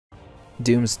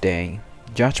Doomsday,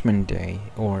 Judgment Day,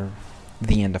 or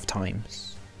the end of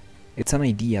times. It's an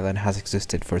idea that has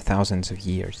existed for thousands of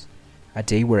years. A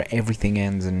day where everything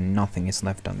ends and nothing is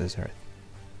left on this earth.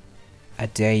 A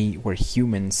day where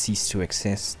humans cease to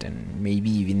exist and maybe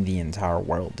even the entire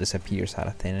world disappears out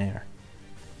of thin air.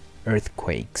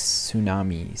 Earthquakes,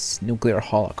 tsunamis, nuclear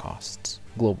holocausts,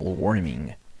 global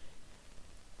warming.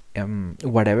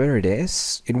 Whatever it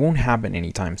is, it won't happen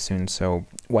anytime soon, so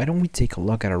why don't we take a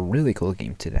look at a really cool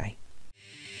game today?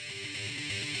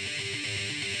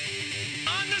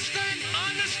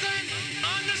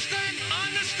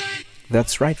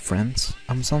 That's right, friends,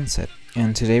 I'm Sunset,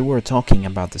 and today we're talking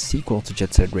about the sequel to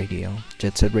Jet Set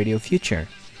Radio Future,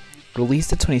 released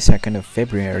the 22nd of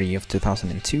February of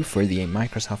 2002 for the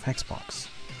Microsoft Xbox.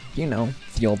 You know,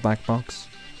 the old black box.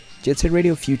 Jet Set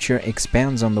Radio Future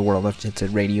expands on the world of Jet Set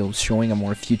Radio, showing a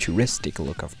more futuristic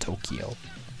look of Tokyo.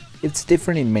 It's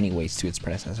different in many ways to its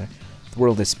predecessor. The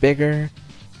world is bigger,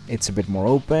 it's a bit more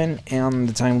open, and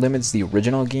the time limits the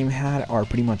original game had are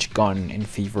pretty much gone in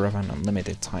favor of an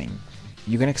unlimited time.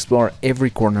 You can explore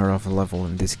every corner of a level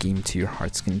in this game to your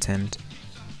heart's content.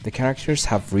 The characters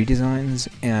have redesigns,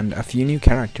 and a few new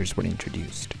characters were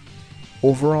introduced.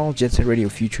 Overall, Jet Set Radio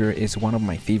Future is one of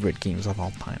my favorite games of all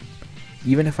time,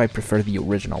 even if I prefer the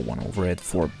original one over it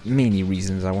for many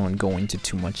reasons I won't go into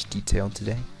too much detail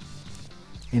today.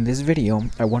 In this video,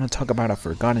 I want to talk about a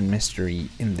forgotten mystery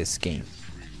in this game.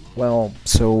 Well,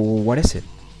 so what is it?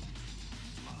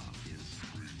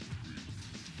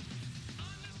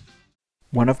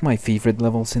 One of my favorite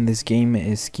levels in this game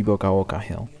is Kibogaoka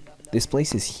Hill. This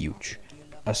place is huge.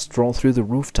 A stroll through the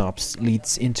rooftops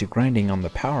leads into grinding on the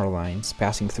power lines,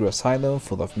 passing through a silo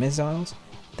full of missiles,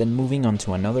 then moving on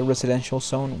to another residential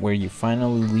zone where you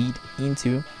finally lead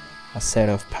into a set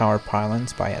of power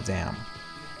pylons by a dam.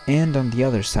 And on the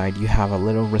other side you have a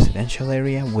little residential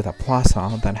area with a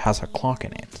plaza that has a clock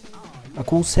in it. A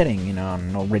cool setting in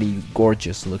an already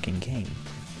gorgeous looking game.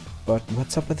 But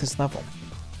what's up with this level?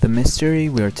 The mystery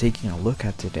we are taking a look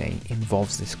at today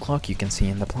involves this clock you can see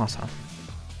in the plaza.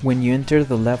 When you enter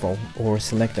the level or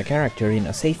select a character in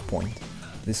a save point,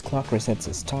 this clock resets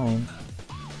its time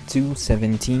to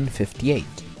 1758.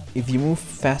 If you move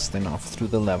fast enough through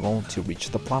the level to reach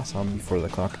the plaza before the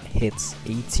clock hits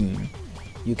 18,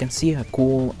 you can see a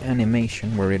cool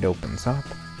animation where it opens up,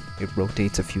 it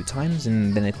rotates a few times,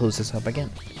 and then it closes up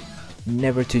again.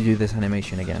 Never to do this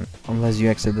animation again, unless you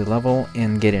exit the level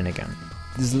and get in again.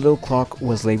 This little clock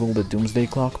was labeled the Doomsday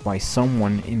Clock by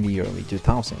someone in the early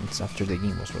 2000s after the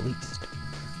game was released.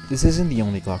 This isn't the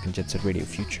only clock in Jet Set Radio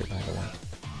Future, by the way.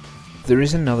 There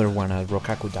is another one at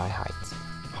Rokakudai Heights.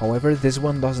 However, this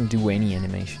one doesn't do any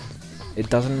animation. It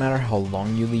doesn't matter how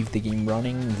long you leave the game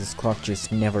running, this clock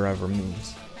just never ever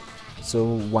moves.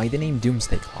 So why the name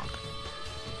Doomsday Clock?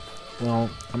 Well,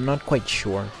 I'm not quite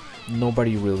sure.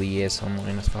 Nobody really is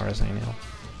online as far as I know.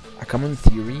 A common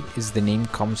theory is the name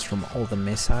comes from all the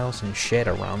missiles and shit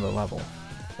around the level,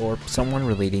 or someone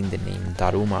relating the name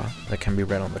Daruma that can be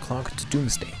read on the clock to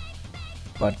Doomsday.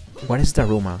 But what is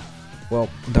Daruma? Well,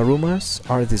 Darumas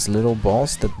are these little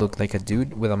balls that look like a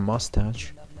dude with a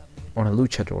mustache on a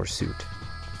luchador suit.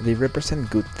 They represent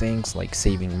good things like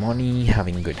saving money,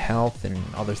 having good health, and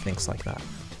other things like that.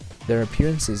 Their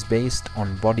appearance is based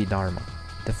on Bodhidharma,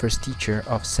 the first teacher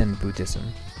of Zen Buddhism.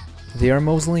 They are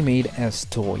mostly made as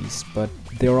toys, but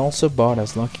they are also bought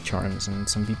as Lucky Charms, and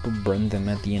some people burn them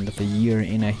at the end of the year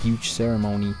in a huge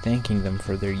ceremony thanking them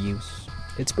for their use.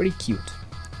 It's pretty cute.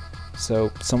 So,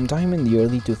 sometime in the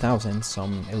early 2000s,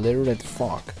 some illiterate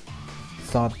fuck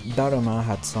thought Dharma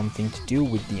had something to do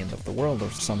with the end of the world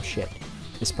or some shit,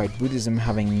 despite Buddhism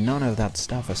having none of that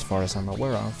stuff as far as I'm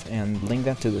aware of, and linked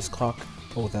that to this clock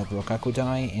both at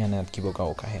Rokakudai and at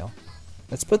Kibogaoka Hill.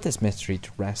 Let's put this mystery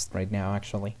to rest right now,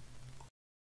 actually.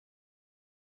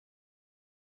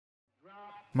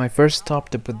 My first stop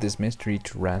to put this mystery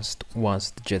to rest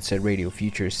was the Jet Set Radio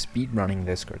Future speedrunning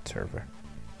Discord server.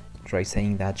 Try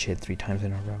saying that shit 3 times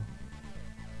in a row.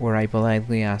 Where I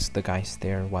politely asked the guys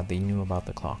there what they knew about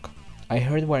the clock. I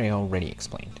heard what I already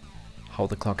explained. How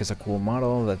the clock is a cool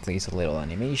model that plays a little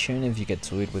animation if you get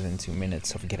to it within 2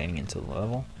 minutes of getting into the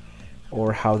level.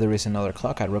 Or how there is another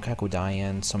clock at Rokakudai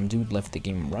and some dude left the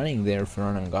game running there for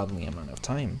an ungodly amount of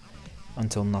time,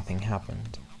 until nothing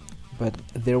happened. But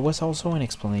there was also an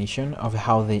explanation of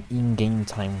how the in-game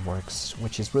time works,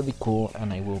 which is really cool,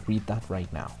 and I will read that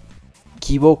right now.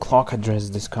 Kibo clock address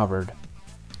discovered.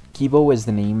 Kibo is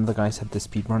the name the guys at the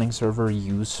speedrunning server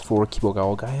use for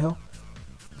Kibogaoka Hill,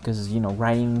 because, you know,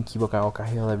 writing Kibogaoka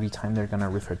Hill every time they're gonna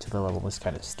refer to the level is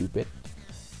kind of stupid.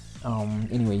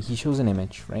 Anyway, he shows an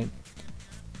image, right?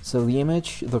 So the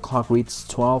image, the clock reads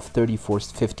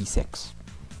 12:34:56.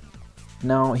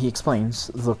 Now he explains,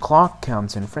 the clock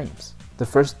counts in frames. The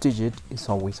first digit is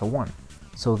always a 1.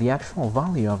 So the actual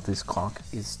value of this clock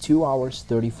is 2 hours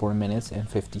 34 minutes and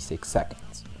 56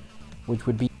 seconds, which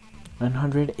would be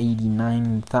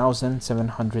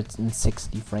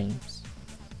 189,760 frames.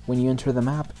 When you enter the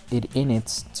map, it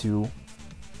inits to,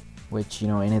 which,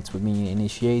 inits would mean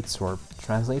initiates or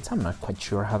translates, I'm not quite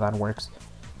sure how that works.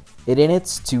 It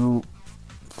inits to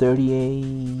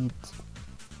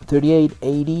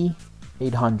 3880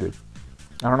 800.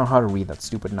 I don't know how to read that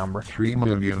stupid number.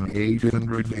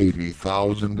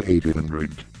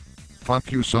 3,880,800.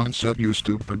 Fuck you, sunset, you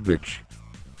stupid bitch.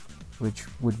 Which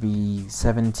would be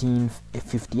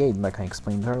 1758, like I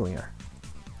explained earlier.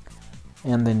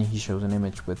 And then he shows an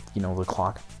image with, the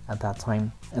clock at that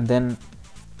time. And then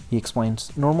he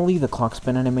explains, normally the clock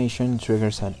spin animation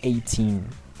triggers at 18,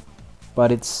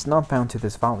 but it's not bound to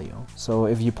this value. So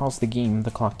if you pause the game,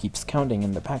 the clock keeps counting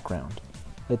in the background.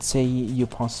 Let's say you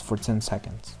pause for 10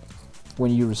 seconds.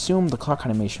 When you resume, the clock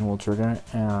animation will trigger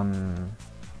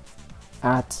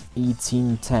at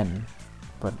 1810.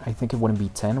 But I think it wouldn't be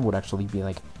 10, it would actually be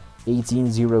like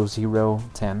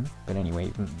 180010. But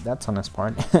anyway, that's on his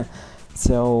part.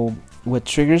 So what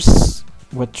triggers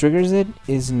it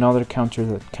is another counter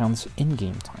that counts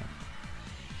in-game time.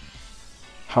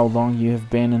 How long you have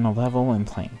been in a level and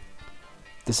playing.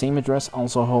 The same address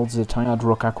also holds the time at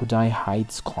Rokakudai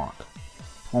Heights clock.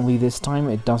 Only this time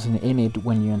it doesn't init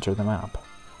when you enter the map.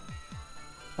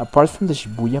 Apart from the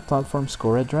Shibuya platform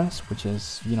score address, which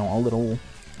is, a little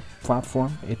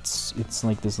platform, it's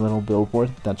like this little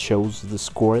billboard that shows the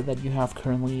score that you have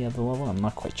currently at the level. I'm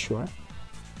not quite sure.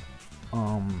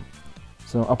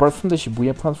 So apart from the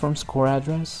Shibuya platform score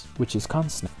address, which is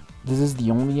constant, this is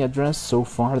the only address so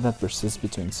far that persists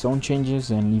between zone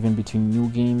changes and even between new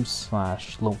games /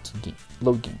 load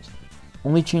games.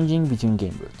 Only changing between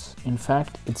game roots. In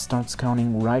fact, it starts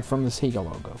counting right from the Sega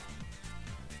logo.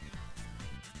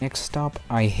 Next up,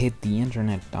 I hit the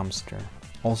internet dumpster,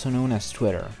 also known as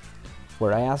Twitter,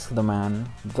 where I asked the man,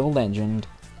 the legend,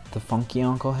 the funky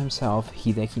uncle himself,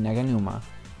 Hideki Naganuma,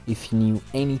 if he knew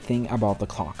anything about the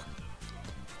clock.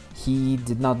 He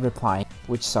did not reply,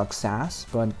 which sucks ass,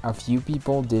 but a few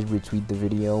people did retweet the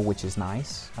video, which is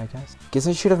nice, I guess. Guess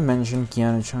I should have mentioned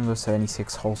Keanu Chungo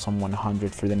 76 Wholesome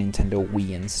 100 for the Nintendo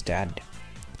Wii instead.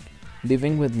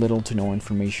 Leaving with little to no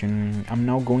information, I'm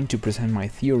now going to present my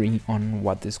theory on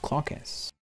what this clock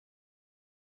is.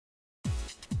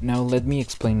 Now let me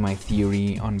explain my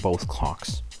theory on both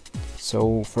clocks.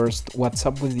 So first, what's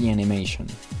up with the animation?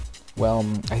 Well,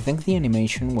 I think the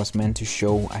animation was meant to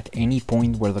show at any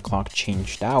point where the clock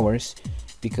changed hours,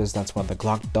 because that's what the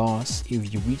clock does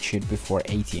if you reach it before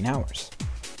 18 hours.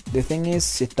 The thing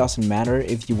is, it doesn't matter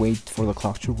if you wait for the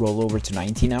clock to roll over to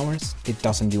 19 hours, it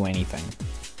doesn't do anything.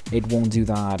 It won't do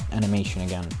that animation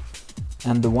again.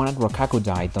 And the one at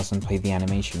Rokakudai doesn't play the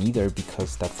animation either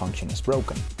because that function is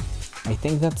broken. I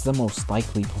think that's the most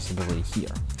likely possibility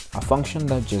here. A function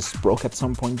that just broke at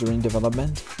some point during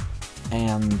development,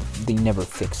 and they never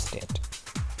fixed it.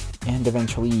 And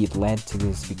eventually it led to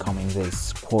this becoming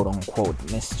this quote-unquote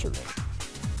mystery.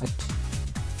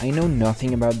 I know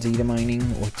nothing about data mining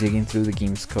or digging through the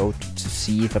game's code to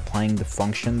see if applying the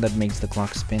function that makes the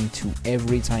clock spin to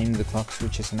every time the clock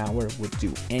switches an hour would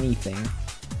do anything,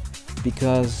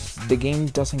 because the game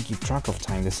doesn't keep track of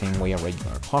time the same way a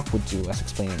regular clock would do, as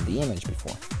explained in the image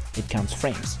before. It counts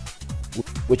frames,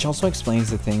 which also explains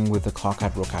the thing with the clock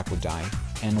at Rokakudai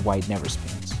and why it never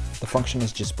spins. The function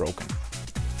is just broken.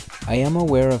 I am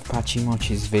aware of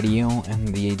Pachimochi's video, and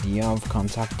the idea of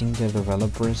contacting the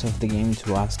developers of the game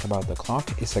to ask about the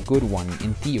clock is a good one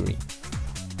in theory.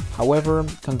 However,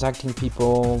 contacting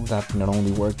people that not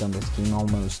only worked on this game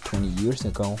almost 20 years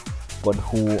ago, but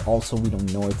who also we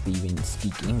don't know if they even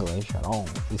speak English at all,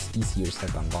 is easier said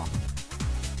than done.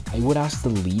 I would ask the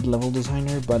lead level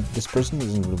designer, but this person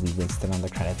isn't really listed on the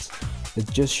credits. It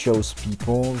just shows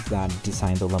people that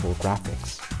design the level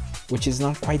graphics, which is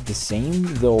not quite the same,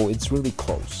 though it's really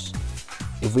close.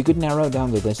 If we could narrow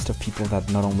down the list of people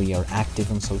that not only are active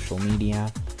on social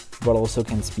media, but also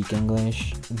can speak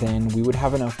English, then we would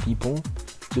have enough people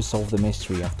to solve the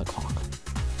mystery of the clock.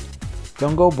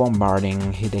 Don't go bombarding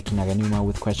Hideki Naganuma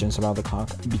with questions about the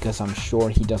clock, because I'm sure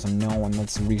he doesn't know, and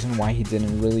that's the reason why he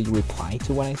didn't really reply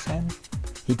to what I said.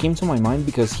 He came to my mind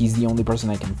because he's the only person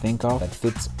I can think of that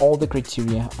fits all the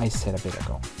criteria I said a bit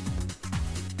ago.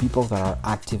 People that are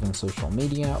active in social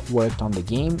media, worked on the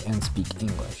game, and speak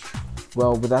English.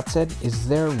 Well, with that said, is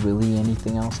there really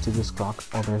anything else to this clock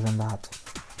other than that?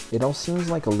 It all seems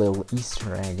like a little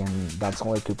Easter egg, and that's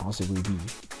all it could possibly be.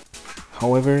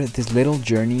 However, this little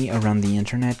journey around the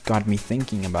internet got me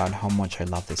thinking about how much I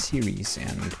love the series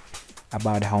and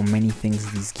about how many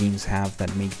things these games have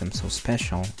that make them so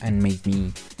special and make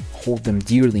me hold them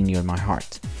dearly near my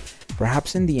heart.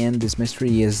 Perhaps in the end this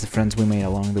mystery is the friends we made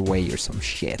along the way or some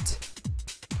shit.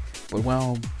 But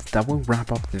well, that will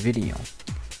wrap up the video.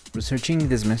 Researching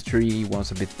this mystery was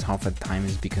a bit tough at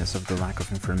times because of the lack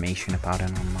of information about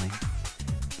it online.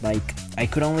 Like, I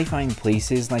could only find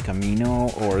places like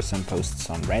Amino or some posts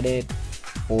on Reddit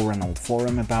or an old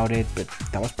forum about it, but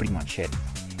that was pretty much it.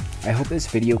 I hope this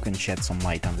video can shed some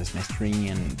light on this mystery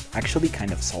and actually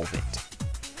kind of solve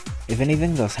it. If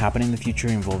anything does happen in the future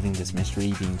involving this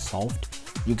mystery being solved,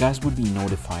 you guys would be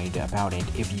notified about it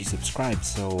if you subscribe,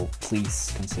 so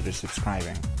please consider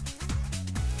subscribing.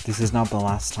 This is not the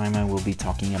last time I will be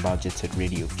talking about Jet Set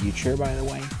Radio Future, by the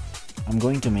way. I'm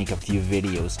going to make a few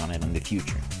videos on it in the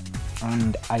future,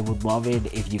 and I would love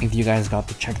it if you guys got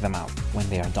to check them out when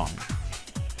they are done.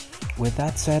 With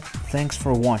that said, thanks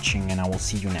for watching and I will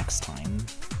see you next time.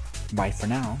 Bye for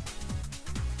now.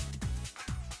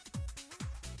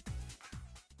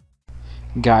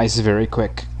 Guys, very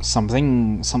quick,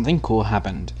 something cool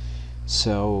happened.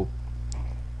 So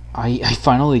I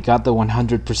finally got the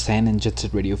 100% in Jet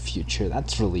Set Radio Future.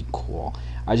 That's really cool.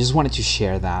 I just wanted to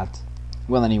share that.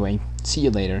 Well, anyway, see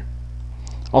you later.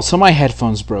 Also, my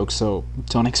headphones broke, so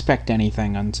don't expect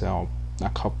anything until a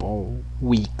couple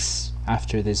weeks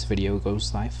after this video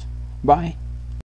goes live. Bye.